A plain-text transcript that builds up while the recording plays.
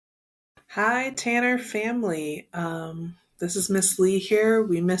Hi, Tanner family. This is Miss Lee here.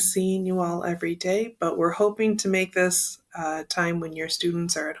 We miss seeing you all every day, but we're hoping to make this time when your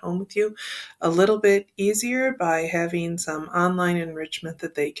students are at home with you a little bit easier by having some online enrichment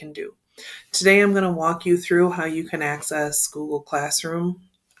that they can do. Today, I'm going to walk you through how you can access Google Classroom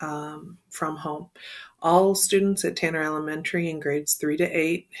from home. All students at Tanner Elementary in grades 3 to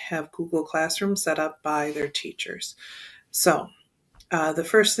 8 have Google Classroom set up by their teachers. So, the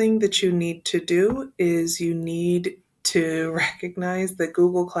first thing that you need to do is you need to recognize that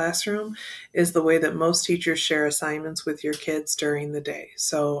Google Classroom is the way that most teachers share assignments with your kids during the day.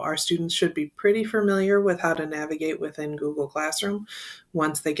 So our students should be pretty familiar with how to navigate within Google Classroom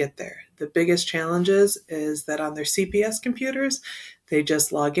once they get there. The biggest challenges is that on their CPS computers, they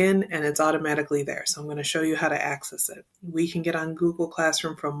just log in and it's automatically there. So I'm going to show you how to access it. We can get on Google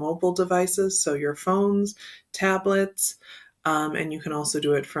Classroom from mobile devices, so your phones, tablets, and you can also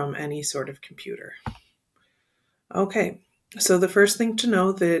do it from any sort of computer. Okay, so the first thing to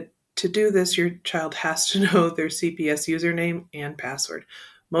know that to do this, your child has to know their CPS username and password.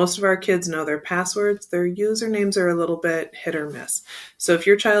 Most of our kids know their passwords. Their usernames are a little bit hit or miss. So if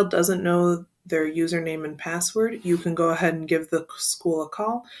your child doesn't know their username and password, you can go ahead and give the school a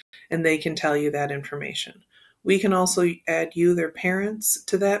call and they can tell you that information. We can also add you, their parents,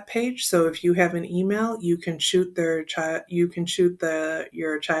 to that page. So if you have an email, you can shoot your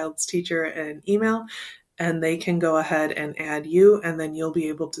child's teacher an email, and they can go ahead and add you, and then you'll be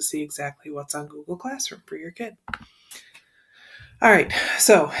able to see exactly what's on Google Classroom for your kid. All right,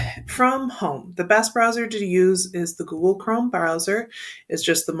 so from home, the best browser to use is the Google Chrome browser. It's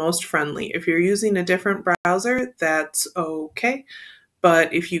just the most friendly. If you're using a different browser, that's okay.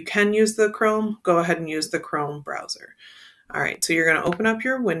 But if you can use the Chrome, go ahead and use the Chrome browser. All right, so you're going to open up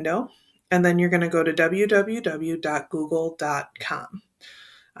your window, and then you're going to go to www.google.com.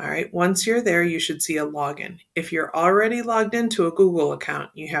 All right, once you're there, you should see a login. If you're already logged into a Google account,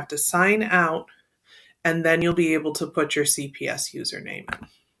 you have to sign out, and then you'll be able to put your CPS username in.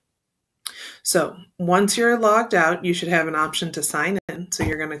 So once you're logged out, you should have an option to sign in. So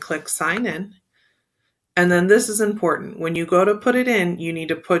you're going to click Sign In. And then this is important. When you go to put it in, you need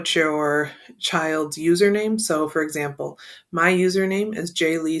to put your child's username. So for example, my username is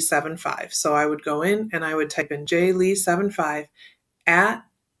jlee75. So I would go in and I would type in jlee75 at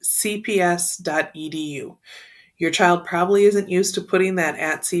cps.edu. Your child probably isn't used to putting that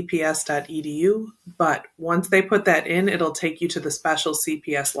at cps.edu, but once they put that in, it'll take you to the special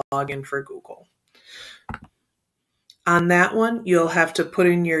CPS login for Google. On that one, you'll have to put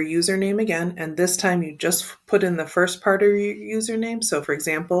in your username again, and this time you just put in the first part of your username. So for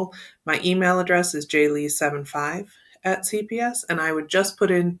example, my email address is jlee75 at CPS, and I would just put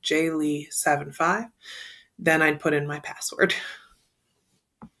in jlee75. Then I'd put in my password.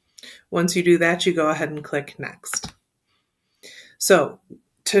 Once you do that, you go ahead and click Next. So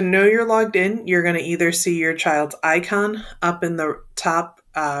to know you're logged in, you're going to either see your child's icon up in the top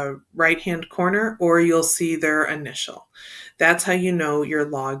right-hand corner, or you'll see their initial. That's how you know you're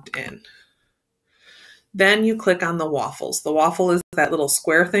logged in. Then you click on the waffles. The waffle is that little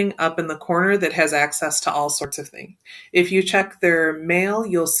square thing up in the corner that has access to all sorts of things. If you check their mail,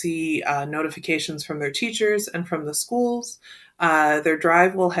 you'll see notifications from their teachers and from the schools. Their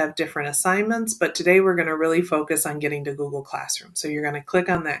drive will have different assignments, but today we're going to really focus on getting to Google Classroom. So you're going to click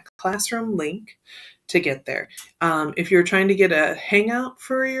on that Classroom link to get there. If you're trying to get a Hangout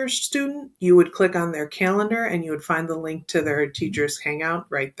for your student, you would click on their calendar and you would find the link to their teacher's Hangout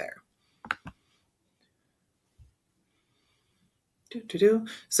right there.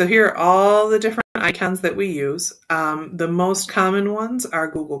 So here are all the different icons that we use. The most common ones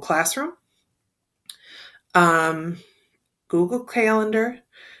are Google Classroom, Google Calendar,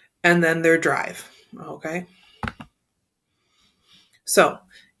 and then their drive, okay? So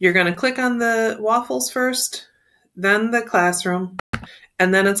you're going to click on the waffles first, then the classroom,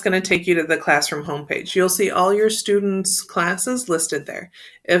 and then it's going to take you to the classroom homepage. You'll see all your students' classes listed there.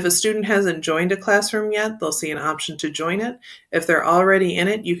 If a student hasn't joined a classroom yet, they'll see an option to join it. If they're already in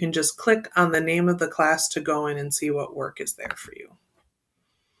it, you can just click on the name of the class to go in and see what work is there for you.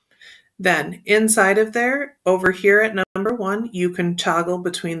 Then inside of there, over here at number 1, you can toggle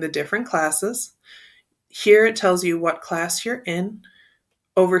between the different classes. Here it tells you what class you're in.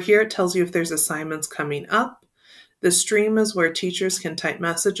 Over here it tells you if there's assignments coming up. The stream is where teachers can type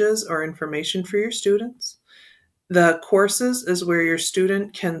messages or information for your students. The courses is where your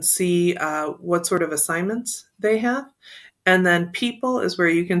student can see what sort of assignments they have. And then people is where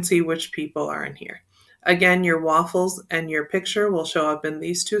you can see which people are in here. Again, your waffles and your picture will show up in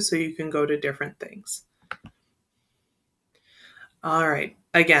these two, so you can go to different things. All right,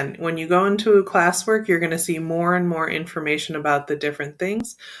 Again, when you go into classwork, you're going to see more and more information about the different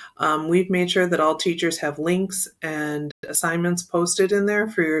things. We've made sure that all teachers have links and assignments posted in there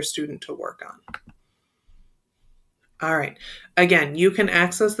for your student to work on. All right. Again, you can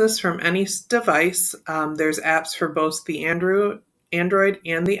access this from any device. There's apps for both the Android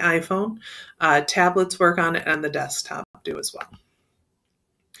and the iPhone. Tablets work on it and the desktop do as well.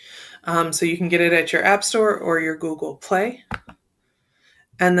 So you can get it at your App Store or your Google Play.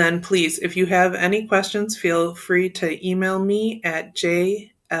 And then please, if you have any questions, feel free to email me at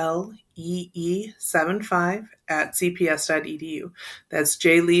jlee75@cps.edu. That's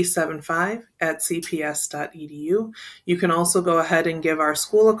jlee75@cps.edu. You can also go ahead and give our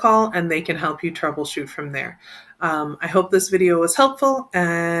school a call and they can help you troubleshoot from there. I hope this video was helpful,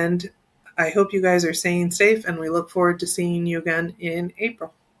 and I hope you guys are staying safe, and we look forward to seeing you again in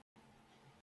April.